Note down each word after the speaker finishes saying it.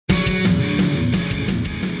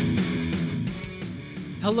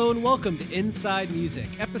Hello and welcome to Inside Music,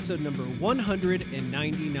 episode number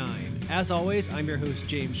 199. As always, I'm your host,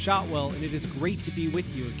 James Shotwell, and it is great to be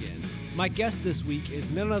with you again. My guest this week is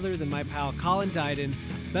none other than my pal Colin Dryden,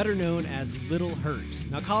 better known as Little Hurt.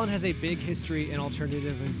 Now, Colin has a big history in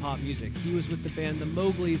alternative and pop music. He was with the band The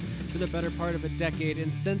Mowgli's for the better part of a decade,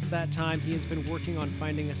 and since that time, he has been working on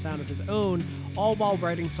finding a sound of his own, all while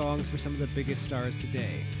writing songs for some of the biggest stars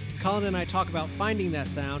today. Colin and I talk about finding that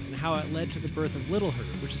sound and how it led to the birth of Little Hurt,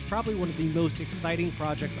 which is probably one of the most exciting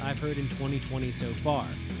projects I've heard in 2020 so far.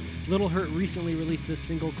 Little Hurt recently released this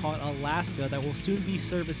single called Alaska that will soon be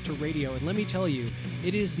serviced to radio, and let me tell you,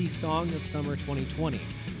 it is the song of summer 2020.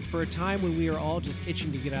 For a time when we are all just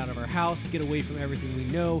itching to get out of our house, get away from everything we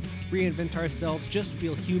know, reinvent ourselves, just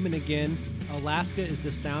feel human again, Alaska is the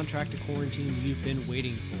soundtrack to quarantine you've been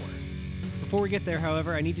waiting for. Before we get there,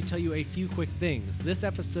 however, I need to tell you a few quick things. This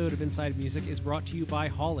episode of Inside Music is brought to you by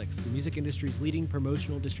Haulix, the music industry's leading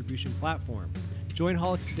promotional distribution platform. Join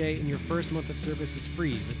Haulix today, and your first month of service is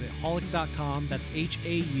free. Visit haulix.com, that's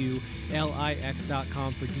HAULIX.com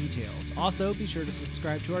for details. Also, be sure to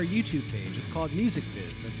subscribe to our YouTube page. It's called Music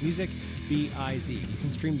Biz. That's Music B-I-Z. You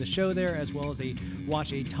can stream the show there as well as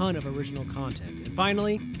watch a ton of original content. And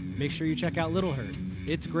finally, make sure you check out Little Hurt.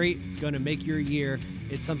 It's great. It's going to make your year.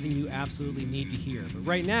 It's something you absolutely need to hear. But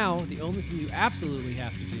right now, the only thing you absolutely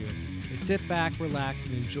have to do is sit back, relax,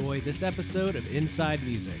 and enjoy this episode of Inside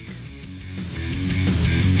Music.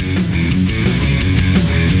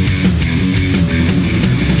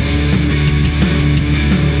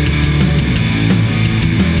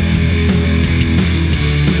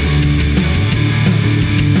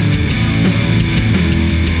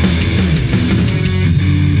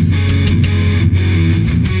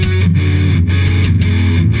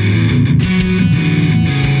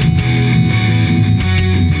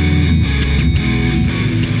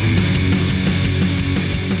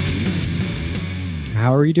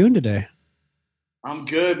 How are you doing today? I'm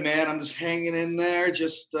good, man. I'm just hanging in there,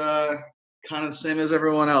 just kind of the same as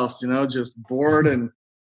everyone else, just bored and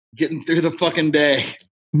getting through the fucking day.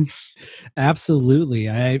 Absolutely.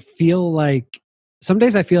 I feel like some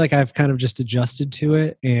days I feel like I've kind of just adjusted to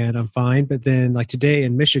it and I'm fine. But then like today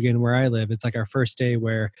in Michigan where I live, it's like our first day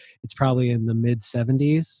where it's probably in the mid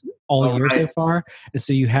 70s all year so far. And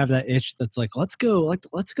so you have that itch that's like, let's go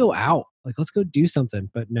out. Like, let's go do something.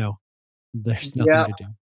 But no, there's nothing to do.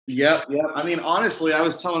 Yeah. I mean, honestly, I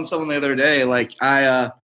was telling someone the other day, like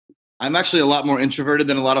I'm actually a lot more introverted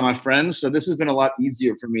than a lot of my friends. So this has been a lot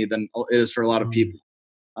easier for me than it is for a lot of people.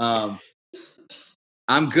 I'm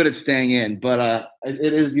good at staying in, but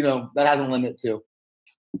it is, that has a limit too.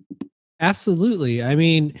 Absolutely. I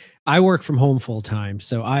mean, I work from home full time,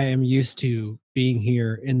 so I am used to being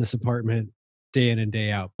here in this apartment day in and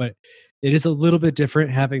day out. But it is a little bit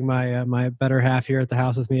different having my my better half here at the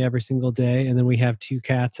house with me every single day, and then we have 2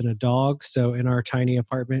 cats and a dog. So in our tiny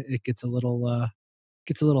apartment, it gets a little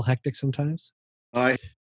hectic sometimes. Yeah.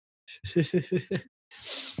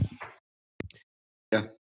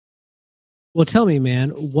 Well, tell me,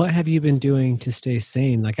 man, what have you been doing to stay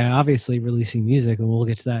sane? Like, I obviously releasing music, and we'll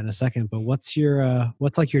get to that in a second. But what's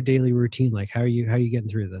what's like your daily routine like? How are you getting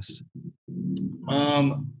through this?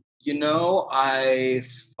 I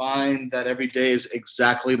find that every day is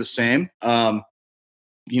exactly the same. I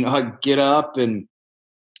get up and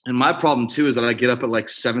my problem too is that I get up at like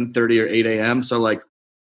 7:30 or 8 a.m. So like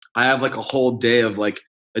I have like a whole day of like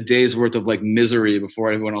a day's worth of like misery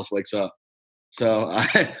before everyone else wakes up. So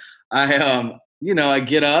I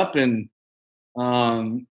get up and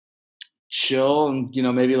chill and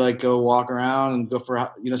maybe like go walk around and go for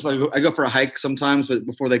so I go for a hike sometimes, but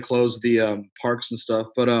before they close the parks and stuff.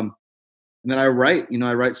 But and then I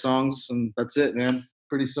write songs and that's it, man.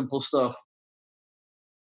 Pretty simple stuff.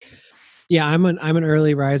 Yeah, I'm an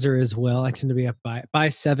early riser as well. I tend to be up by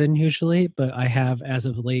 7 usually, but I have as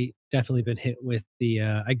of late definitely been hit with the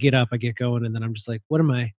I get up, I get going, and then I'm just like,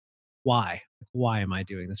 why am I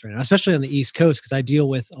doing this right now? Especially on the East Coast, because I deal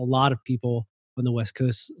with a lot of people on the West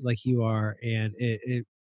Coast like you are, and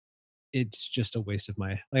it's just a waste of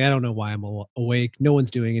my, like, I don't know why I'm awake. No one's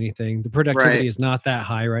doing anything. The productivity is not that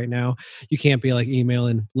high right now. You can't be like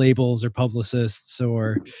emailing labels or publicists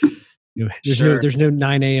or there's no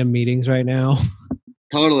 9 a.m. meetings right now.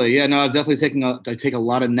 Totally. Yeah, no, I've definitely I take a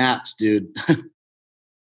lot of naps, dude.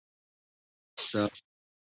 So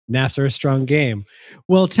naps are a strong game.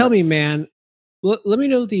 Well, tell me, man, let me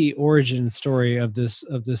know the origin story of this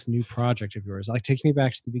new project of yours. Like, take me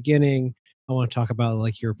back to the beginning. I want to talk about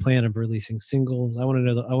like your plan of releasing singles. I want to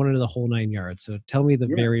know the whole 9 yards. So tell me the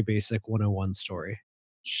very basic 101 story.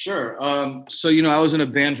 Sure. So I was in a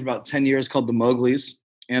band for about 10 years called the Mowgli's,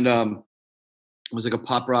 and It was like a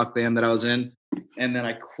pop rock band that I was in, and then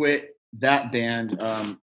I quit that band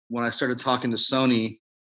when I started talking to Sony,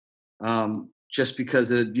 just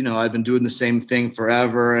because I'd been doing the same thing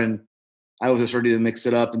forever, and I was just ready to mix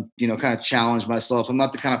it up and kind of challenge myself. I'm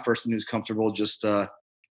not the kind of person who's comfortable just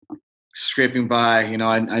scraping by.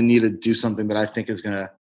 I need to do something that I think is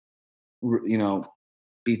gonna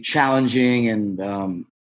be challenging and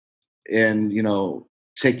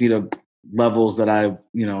take me to levels that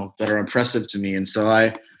that are impressive to me. And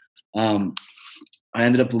so um, I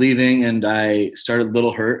ended up leaving and I started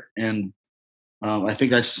Little Hurt, and I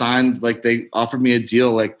think I signed, like they offered me a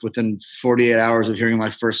deal like within 48 hours of hearing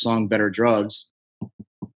my first song, Better Drugs.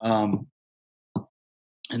 Um,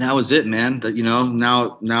 and that was it, man. That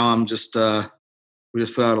now I'm just we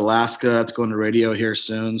just put out Alaska. It's going to radio here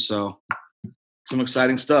soon, so some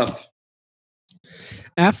exciting stuff.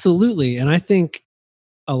 Absolutely. And I think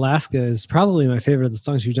Alaska is probably my favorite of the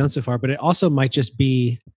songs you've done so far, but it also might just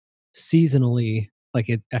be seasonally like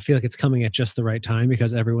it. I feel like it's coming at just the right time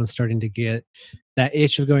because everyone's starting to get that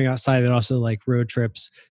itch of going outside, but also like road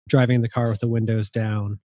trips, driving in the car with the windows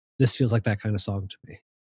down. This feels like that kind of song to me.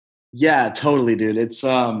 Yeah, totally, dude. It's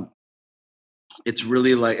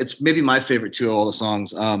really like it's maybe my favorite too of all the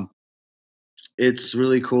songs. It's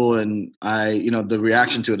really cool, and the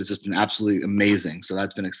reaction to it has just been absolutely amazing. So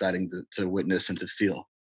that's been exciting to witness and to feel.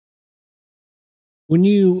 When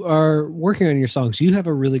you are working on your songs, you have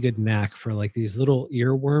a really good knack for like these little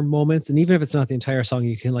earworm moments. And even if it's not the entire song,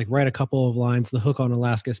 you can like write a couple of lines, the hook on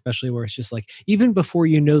Alaska, especially where it's just like, even before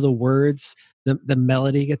you know the words, the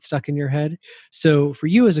melody gets stuck in your head. So for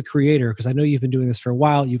you as a creator, because I know you've been doing this for a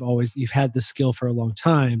while, you've had this skill for a long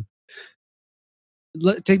time.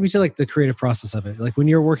 Take me to like the creative process of it. Like when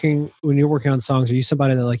you're working on songs, are you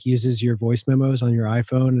somebody that like uses your voice memos on your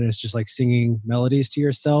iPhone and it's just like singing melodies to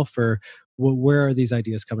yourself, or where are these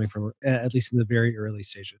ideas coming from, at least in the very early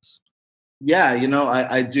stages? Yeah,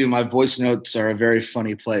 I do. My voice notes are a very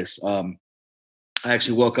funny place. I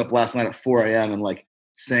actually woke up last night at 4 a.m. and like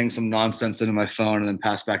saying some nonsense into my phone and then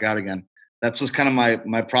passed back out again. That's just kind of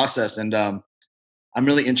my process. And I'm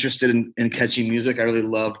really interested in catchy music. I really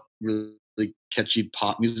love really catchy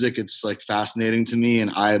pop music. It's like fascinating to me, and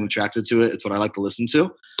I am attracted to it. It's what I like to listen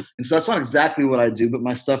to. And so that's not exactly what I do, but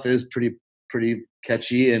my stuff is pretty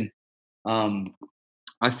catchy, and um,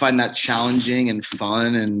 I find that challenging and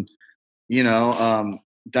fun. And you know,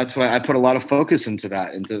 that's why I put a lot of focus into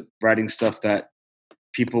that, into writing stuff that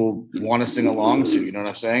people want to sing along to. You know what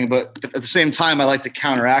I'm saying? But at the same time, I like to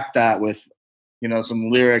counteract that with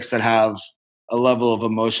some lyrics that have a level of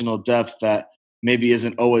emotional depth that maybe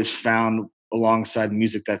isn't always found alongside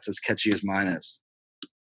music that's as catchy as mine is.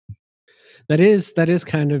 That is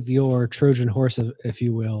kind of your Trojan horse, if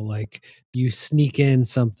you will. Like you sneak in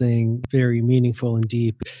something very meaningful and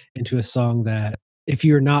deep into a song that if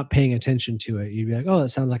you're not paying attention to it, you'd be like, "Oh, that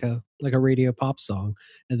sounds like a radio pop song."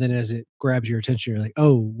 And then as it grabs your attention, you're like,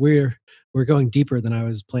 "Oh, we're going deeper than I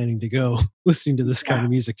was planning to go listening to this kind Yeah. of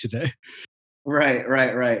music today."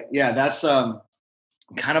 Right. Yeah, that's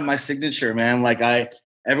kind of my signature, man. Like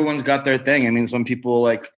everyone's got their thing. I mean, some people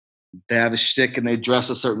like they have a shtick and they dress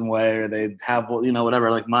a certain way or they have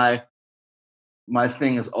whatever. Like my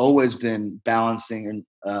thing has always been balancing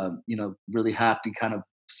and really happy kind of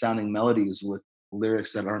sounding melodies with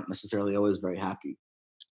lyrics that aren't necessarily always very happy.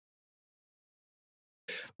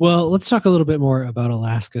 Well, let's talk a little bit more about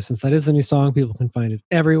Alaska since that is the new song. People can find it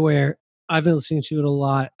everywhere. I've been listening to it a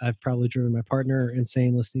lot. I've probably driven my partner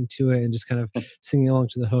insane listening to it and just kind of singing along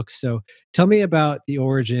to the hooks. So tell me about the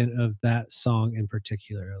origin of that song in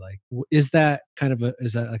particular. Like, is that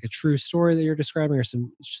like a true story that you're describing, or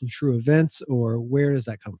some true events, or where does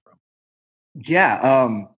that come from? Yeah,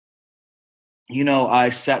 I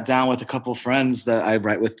sat down with a couple of friends that I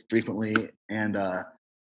write with frequently, and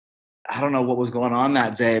I don't know what was going on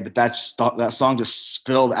that day, but that song just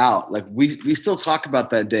spilled out. Like we still talk about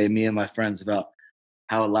that day, me and my friends, about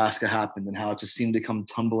how Alaska happened and how it just seemed to come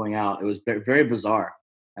tumbling out. It was very, very bizarre,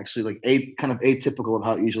 actually, like kind of atypical of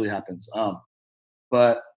how it usually happens.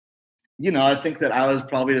 But I think that I was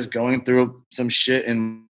probably just going through some shit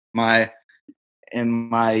my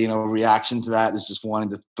my reaction to that is just wanting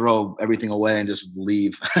to throw everything away and just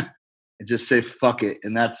leave and just say fuck it.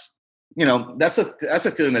 And that's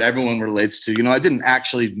a feeling that everyone relates to. I didn't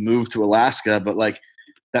actually move to Alaska, but like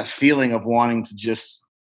that feeling of wanting to just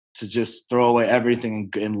throw away everything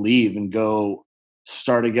and leave and go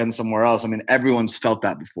start again somewhere else. I mean, everyone's felt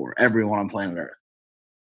that before. Everyone on planet Earth.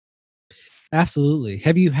 Absolutely.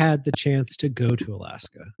 Have you had the chance to go to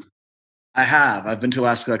Alaska? I have. I've been to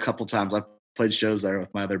Alaska a couple times. I've played shows there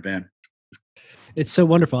with my other band. It's so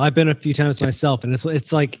wonderful. I've been a few times myself, and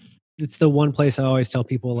it's like it's the one place I always tell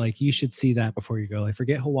people like you should see that before you go. Like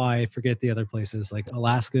forget Hawaii, forget the other places. Like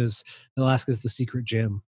Alaska's the secret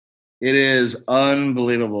gem. It is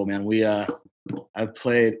unbelievable, man. I've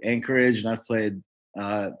played Anchorage and I've played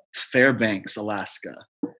Fairbanks, Alaska.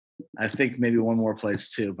 I think maybe one more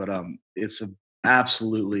place too, but it's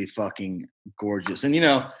absolutely fucking gorgeous. And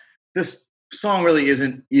this song really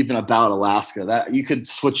isn't even about Alaska. That you could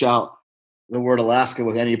switch out the word Alaska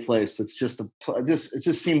with any place. It's just it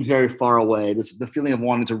just seems very far away. The feeling of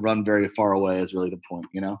wanting to run very far away is really the point,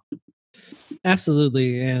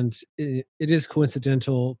 Absolutely, and it is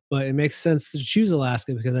coincidental, but it makes sense to choose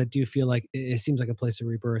Alaska because I do feel like it seems like a place of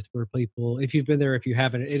rebirth where people, if you've been there, if you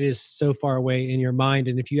haven't, it is so far away in your mind,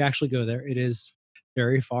 and if you actually go there, it is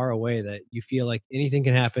very far away that you feel like anything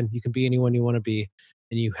can happen. You can be anyone you want to be,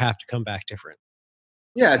 and you have to come back different.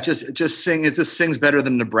 Yeah, it just sings better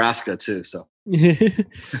than Nebraska too. So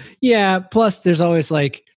Yeah. Plus, there's always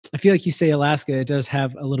like I feel like you say Alaska, it does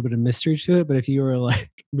have a little bit of mystery to it. But if you were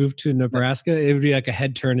like moved to Nebraska, it would be like a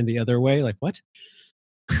head turn in the other way. Like what?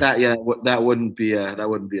 that wouldn't be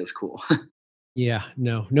as cool. Yeah.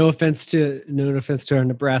 No offense to our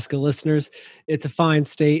Nebraska listeners. It's a fine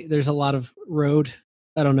state. There's a lot of road.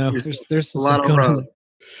 I don't know. There's A some lot stuff of going on road. there.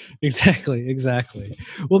 Exactly.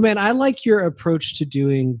 Well, man, I like your approach to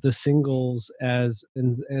doing the singles as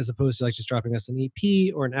opposed to like just dropping us an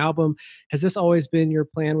EP or an album. Has this always been your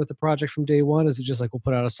plan with the project from day one? Is it just like we'll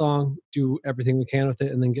put out a song, do everything we can with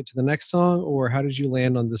it, and then get to the next song? Or how did you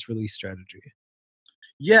land on this release strategy?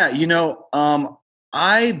 Yeah,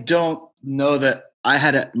 I don't know that I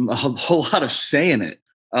had a whole lot of say in it.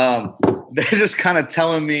 They're just kind of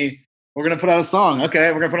telling me we're gonna put out a song.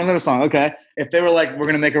 Okay, we're gonna put out another song. Okay. If they were like, we're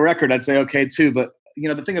gonna make a record, I'd say okay too. But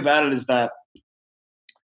the thing about it is that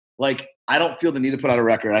like I don't feel the need to put out a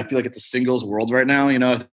record. I feel like it's a singles world right now,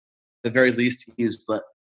 at the very least to use. But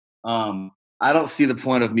I don't see the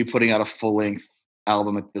point of me putting out a full length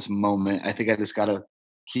album at this moment. I think I just gotta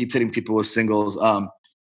keep hitting people with singles.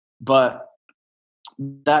 But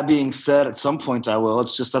that being said, at some point I will.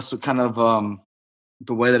 It's just that's kind of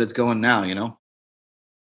the way that it's going now.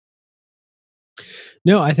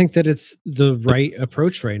 No, I think that it's the right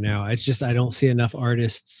approach right now. It's just I don't see enough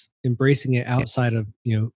artists embracing it outside of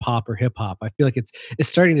pop or hip hop. I feel like it's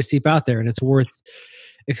starting to seep out there, and it's worth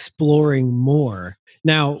exploring more.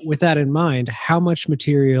 Now, with that in mind, how much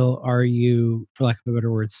material are you, for lack of a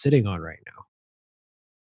better word, sitting on right now?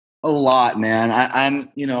 A lot, man. I'm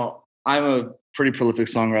a pretty prolific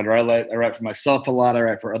songwriter. I write for myself a lot. I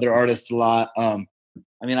write for other artists a lot. I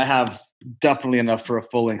have definitely enough for a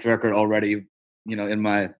full length record already, in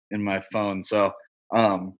my phone. So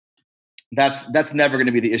that's never going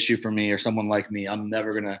to be the issue for me or someone like me. I'm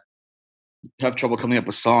never going to have trouble coming up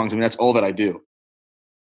with songs. That's all that I do.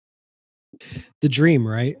 The dream,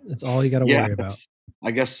 right? That's all you got to worry about. I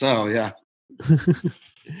guess so. Yeah.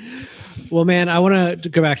 Well, man, I want to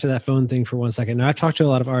go back to that phone thing for 1 second. Now, I've talked to a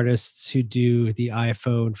lot of artists who do the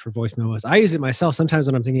iPhone for voice memos. I use it myself. Sometimes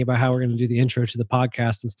when I'm thinking about how we're going to do the intro to the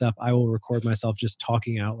podcast and stuff, I will record myself just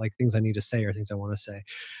talking out like things I need to say or things I want to say.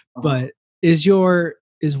 Uh-huh. But is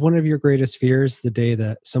one of your greatest fears the day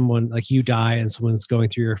that someone like you die and someone's going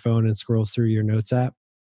through your phone and scrolls through your notes app?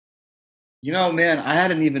 Man, I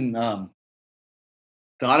hadn't even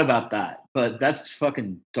thought about that, but that's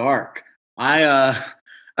fucking dark. I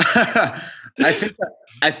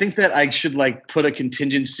think that I should like put a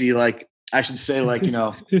contingency. Like I should say, like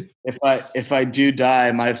if I do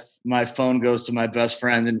die, my phone goes to my best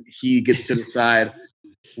friend, and he gets to decide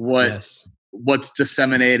what's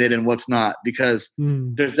disseminated and what's not. Because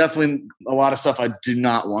there's definitely a lot of stuff I do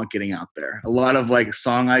not want getting out there. A lot of like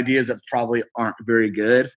song ideas that probably aren't very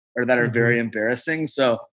good or that are very embarrassing.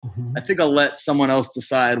 So I think I'll let someone else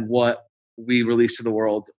decide what we release to the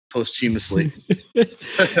world posthumously.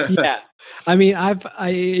 Yeah. I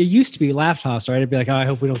used to be laptops, right? I'd be like, oh, I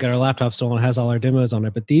hope we don't get our laptop stolen. It has all our demos on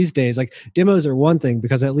it. But these days, like demos are one thing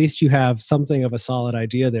because at least you have something of a solid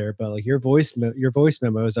idea there. But like your voice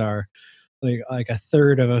memos are like a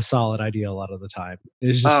third of a solid idea a lot of the time.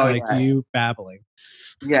 It's just you babbling.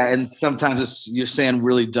 Yeah, and sometimes you're saying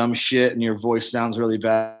really dumb shit and your voice sounds really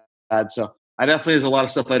bad. So there's a lot of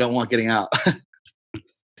stuff I don't want getting out.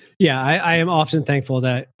 Yeah, I am often thankful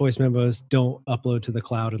that voice memos don't upload to the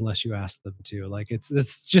cloud unless you ask them to. Like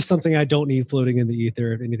it's just something I don't need floating in the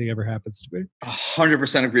ether if anything ever happens to me.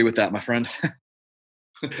 100% agree with that, my friend.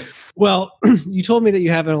 Well, you told me that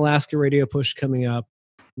you have an Alaska radio push coming up.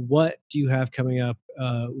 What do you have coming up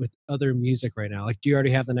with other music right now? Like, do you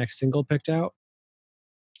already have the next single picked out?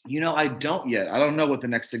 I don't yet. I don't know what the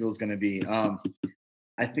next single is going to be.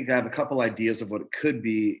 I think I have a couple ideas of what it could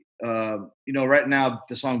be. Right now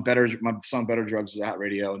my song "Better Drugs" is at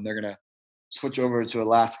radio, and they're gonna switch over to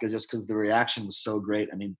Alaska just because the reaction was so great.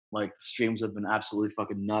 I mean, like the streams have been absolutely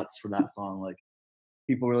fucking nuts for that song. Like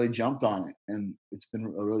people really jumped on it, and it's been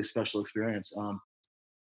a really special experience.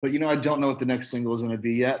 But I don't know what the next single is going to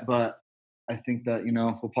be yet, but I think that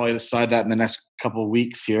we'll probably decide that in the next couple of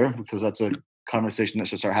weeks here because that's a conversation that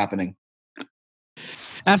should start happening.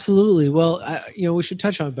 Absolutely. Well, we should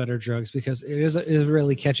touch on Better Drugs because it is a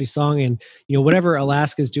really catchy song. And, whatever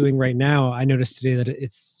Alaska is doing right now, I noticed today that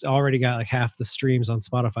it's already got like half the streams on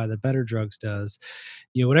Spotify that Better Drugs does.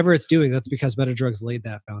 Whatever it's doing, that's because Better Drugs laid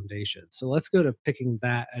that foundation. So let's go to picking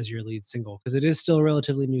that as your lead single because it is still a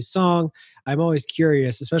relatively new song. I'm always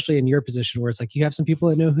curious, especially in your position where it's like you have some people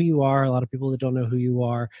that know who you are, a lot of people that don't know who you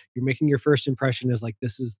are. You're making your first impression as like,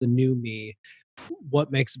 this is the new me.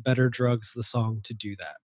 What makes Better Drugs the song to do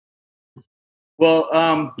that? Well,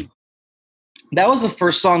 that was the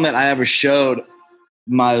first song that I ever showed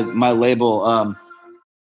my label.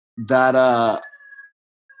 That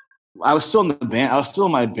I was still in the band. I was still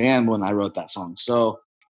in my band when I wrote that song. So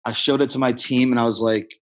I showed it to my team, and I was like,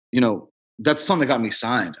 that's the song that got me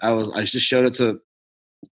signed. I just showed it to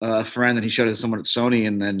a friend, and he showed it to someone at Sony,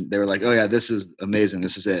 and then they were like, "Oh yeah, this is amazing.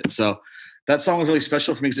 This is it." So that song was really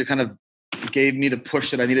special for me because it kind of gave me the push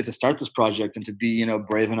that I needed to start this project and to be,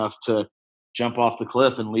 brave enough to jump off the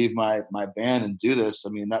cliff and leave my band and do this. I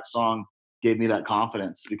mean, that song gave me that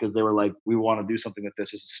confidence because they were like, "We want to do something with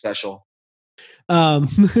this. This is special." Um,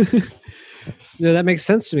 no, that makes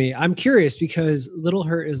sense to me. I'm curious because Little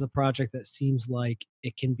Hurt is a project that seems like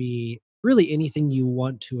it can be really anything you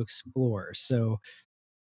want to explore. So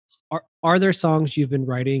are there songs you've been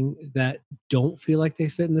writing that don't feel like they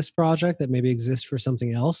fit in this project that maybe exist for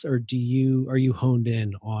something else? Or are you honed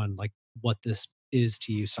in on like what this is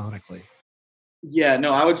to you sonically? Yeah,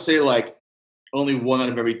 no, I would say like only one out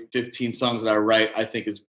of every 15 songs that I write, I think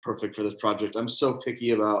is perfect for this project. I'm so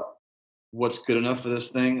picky about what's good enough for this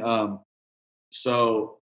thing.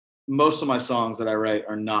 So most of my songs that I write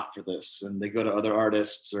are not for this, and they go to other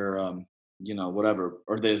artists or whatever,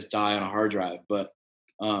 or they just die on a hard drive. But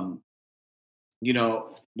um,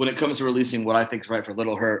 when it comes to releasing what I think is right for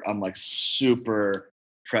Little Hurt, I'm like super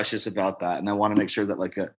precious about that, and I want to make sure that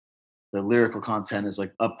like the lyrical content is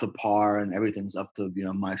like up to par and everything's up to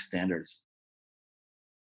my standards.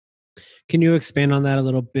 Can you expand on that a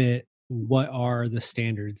little bit? What are the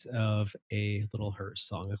standards of a Little Hurt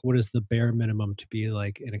song? Like, what is the bare minimum to be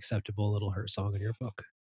like an acceptable Little Hurt song in your book?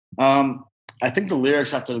 Um, I think the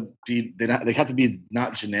lyrics have to be they have to be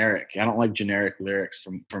not generic. I don't like generic lyrics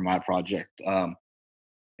for my project.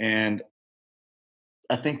 And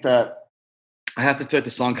I think that I have to feel like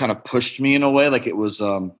the song kind of pushed me in a way, like it was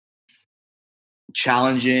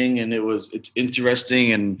challenging and it's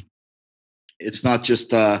interesting and it's not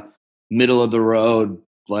just middle of the road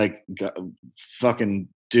like fucking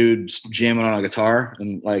dudes jamming on a guitar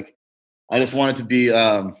and like I just want it to be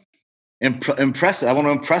impressive. I want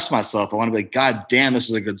to impress myself. I want to be like, God damn, this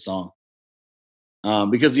is a good song.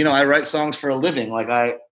 Because I write songs for a living. Like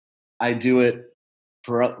I do it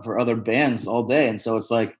for other bands all day, and so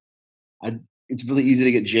it's like it's really easy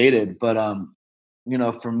to get jaded. But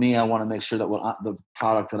for me, I want to make sure that the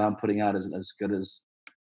product that I'm putting out is as good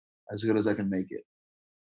as I can make it.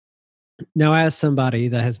 Now, as somebody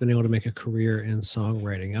that has been able to make a career in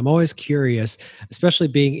songwriting, I'm always curious, especially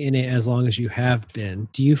being in it as long as you have been.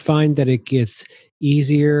 Do you find that it gets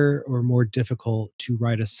easier or more difficult to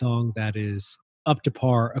write a song that is up to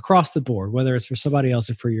par across the board, whether it's for somebody else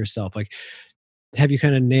or for yourself? Like, have you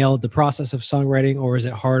kind of nailed the process of songwriting, or is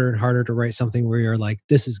it harder and harder to write something where you're like,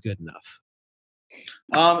 this is good enough?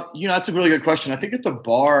 That's a really good question. I think that the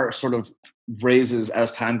bar sort of raises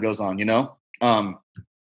as time goes on,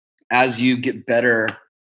 as you get better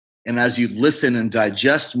and as you listen and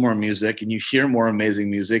digest more music and you hear more amazing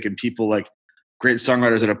music and people like great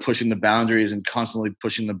songwriters that are pushing the boundaries and constantly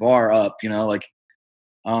pushing the bar up,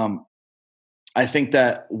 I think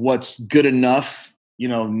that what's good enough,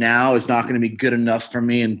 now is not going to be good enough for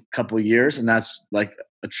me in a couple of years. And that's like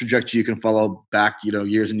a trajectory you can follow back,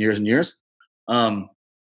 years and years and years. Like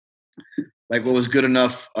what was good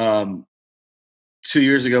enough 2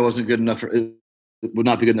 years ago wasn't good enough it would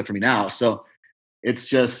not be good enough for me now. So it's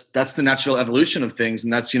just that's the natural evolution of things,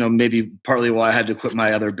 and that's maybe partly why I had to quit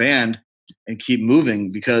my other band and keep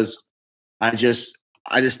moving because I just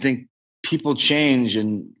think people change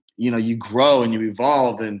and you grow and you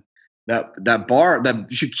evolve and that bar that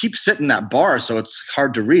you should keep setting that bar so it's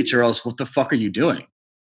hard to reach or else what the fuck are you doing?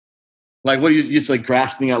 Like what are you just like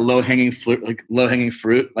grasping at low hanging fruit?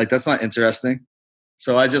 Like that's not interesting.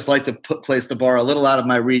 So I just like to place the bar a little out of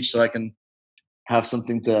my reach so I can have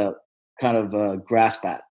something to kind of grasp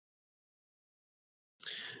at.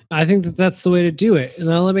 I think that that's the way to do it. And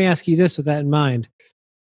now let me ask you this with that in mind.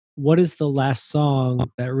 What is the last song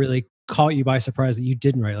that really caught you by surprise that you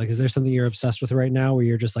didn't write? Like, is there something you're obsessed with right now where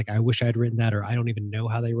you're just like, I wish I'd written that, or I don't even know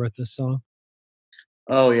how they wrote this song?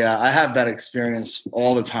 Oh yeah, I have that experience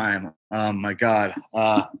all the time. My God.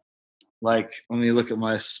 Like, let me look at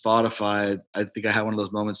my Spotify. I think I had one of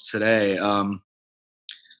those moments today.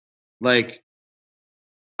 Like,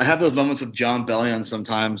 I have those moments with John Bellion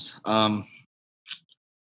sometimes.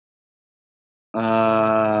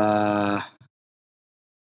 Uh,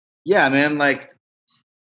 yeah, man. Like,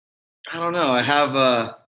 I don't know. I have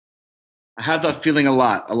that feeling a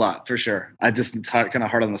lot for sure. It's kind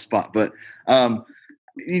of hard on the spot, but um,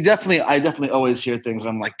 I definitely always hear things. And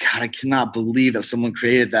I'm like, God, I cannot believe that someone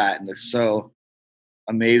created that, and it's so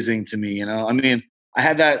amazing to me. I mean, I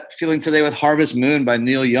had that feeling today with Harvest Moon by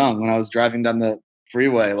Neil Young when I was driving down the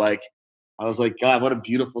freeway. Like, I was like, God, what a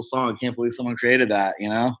beautiful song! I can't believe someone created that.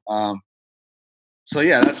 So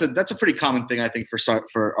yeah, that's a pretty common thing I think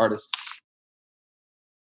for artists.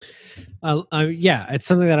 Yeah, it's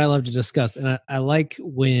something that I love to discuss, and I like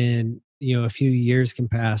when a few years can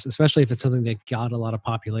pass, especially if it's something that got a lot of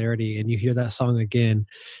popularity, and you hear that song again,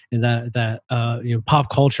 and that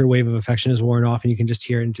pop culture wave of affection is worn off, and you can just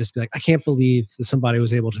hear it and just be like, I can't believe that somebody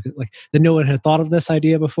was able to like that no one had thought of this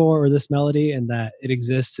idea before or this melody, and that it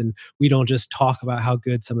exists, and we don't just talk about how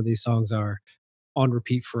good some of these songs are on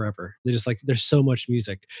repeat forever. They're just like there's so much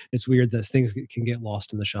music. It's weird that things can get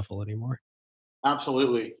lost in the shuffle anymore.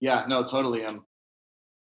 Absolutely, yeah, no, totally.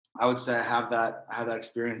 I would say I have that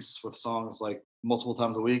experience with songs like multiple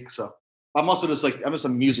times a week. So I'm just a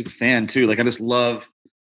music fan too. Like I just love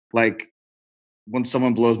like when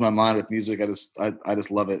someone blows my mind with music. I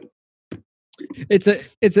just love it.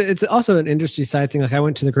 It's also an industry side thing. Like I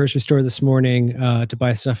went to the grocery store this morning to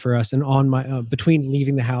buy stuff for us, and on my between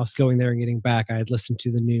leaving the house, going there, and getting back, I had listened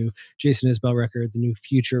to the new Jason Isbell record, the new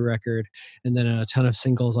Future record, and then a ton of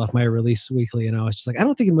singles off my release weekly. And I was just like, I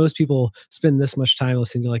don't think most people spend this much time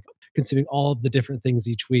listening to like consuming all of the different things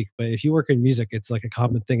each week. But if you work in music, it's like a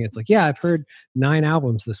common thing. It's like, yeah, I've heard 9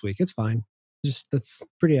 albums this week. It's fine. Just that's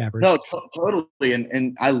pretty average. No, totally.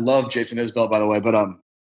 And I love Jason Isbell, by the way. But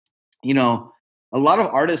you know, a lot of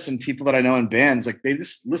artists and people that I know in bands, like they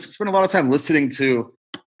just spend a lot of time listening to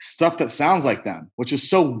stuff that sounds like them, which is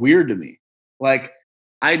so weird to me. Like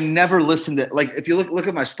I never listened to like if you look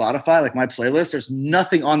at my Spotify, like my playlist, there's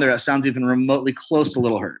nothing on there that sounds even remotely close to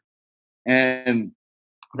Little Hurt. And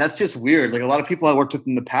that's just weird. Like a lot of people I worked with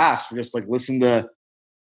in the past were just like listen to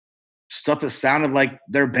stuff that sounded like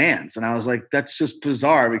their bands. And I was like, that's just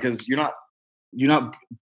bizarre because you're not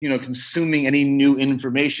consuming any new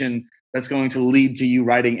information that's going to lead to you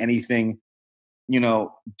writing anything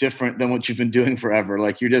different than what you've been doing forever.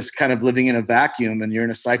 Like you're just kind of living in a vacuum and you're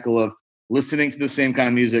in a cycle of listening to the same kind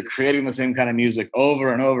of music, creating the same kind of music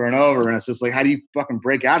over and over and over. And it's just like, how do you fucking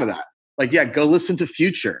break out of that? Like, yeah, go listen to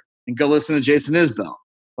Future and go listen to Jason Isbell.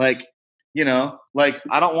 Like, like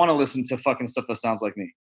I don't want to listen to fucking stuff that sounds like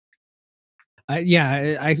me.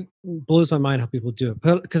 I blows my mind how people do it.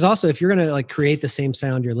 Because also, if you're gonna like create the same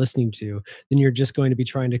sound you're listening to, then you're just going to be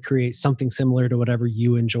trying to create something similar to whatever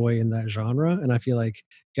you enjoy in that genre. And I feel like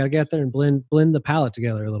you gotta get there and blend the palette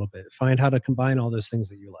together a little bit. Find how to combine all those things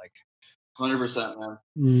that you like. 100%, man.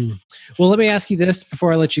 Mm. Well, let me ask you this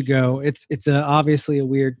before I let you go. It's obviously a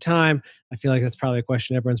weird time. I feel like that's probably a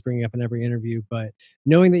question everyone's bringing up in every interview. But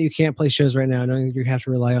knowing that you can't play shows right now, knowing that you have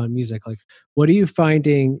to rely on music, like what are you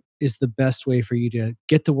finding is the best way for you to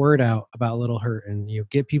get the word out about Little Hurt and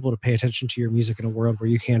get people to pay attention to your music in a world where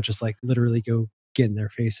you can't just like literally go get in their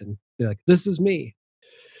face and be like, "This is me."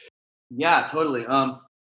 Yeah, totally.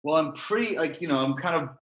 Well, I'm pretty like, I'm kind of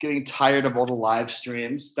getting tired of all the live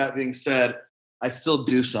streams. That being said, I still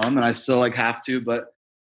do some and I still like have to, but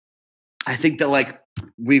I think that like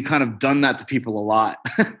we've kind of done that to people a lot.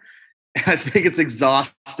 I think it's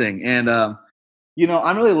exhausting. And I'm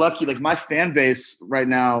really lucky. Like my fan base right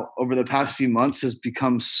now over the past few months has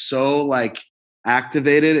become so like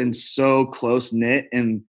activated and so close knit.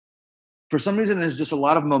 And for some reason, there's just a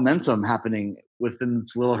lot of momentum happening within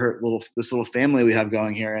this little family we have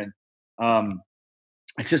going here. And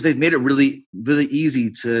it's just they've made it really, really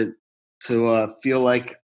easy to feel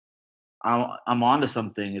like I'm onto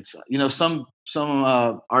something. It's some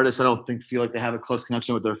artists I don't think feel like they have a close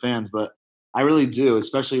connection with their fans, but I really do,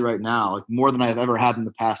 especially right now, like more than I've ever had in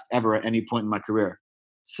the past ever at any point in my career.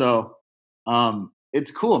 So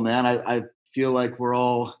it's cool, man. I feel like we're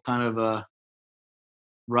all kind of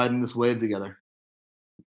riding this wave together.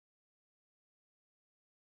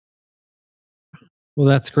 Well,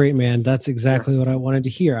 that's great, man. That's exactly what I wanted to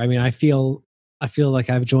hear. I mean, I feel like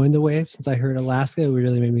I've joined the wave since I heard Alaska. It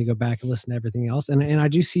really made me go back and listen to everything else. And I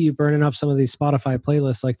do see you burning up some of these Spotify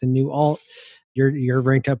playlists, like the new alt. You're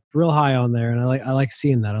ranked up real high on there, and I like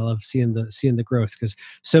seeing that. I love seeing the growth, because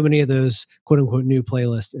so many of those quote unquote new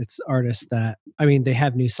playlists, it's artists that, I mean, they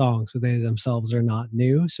have new songs, but they themselves are not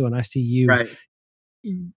new. So when I see you Right.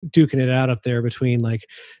 duking it out up there between like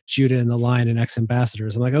Judah and the Lion and X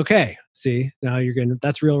Ambassadors, I'm like, okay, see, now you're getting,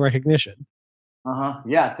 that's real recognition.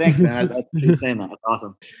 Yeah. Thanks, man. I appreciate saying that. That's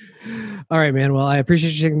awesome. All right, man. Well, I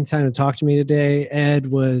appreciate you taking the time to talk to me today. Ed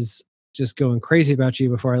was just going crazy about you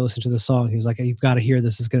before I listened to the song. He was like, "You've got to hear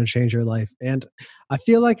this. It's going to change your life." And I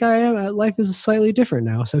feel like I am. Life is slightly different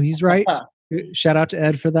now. So he's right. Shout out to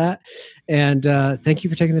Ed for that. And thank you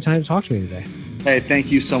for taking the time to talk to me today. Hey,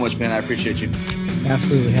 thank you so much, man. I appreciate you.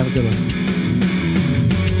 Absolutely. Have a good one.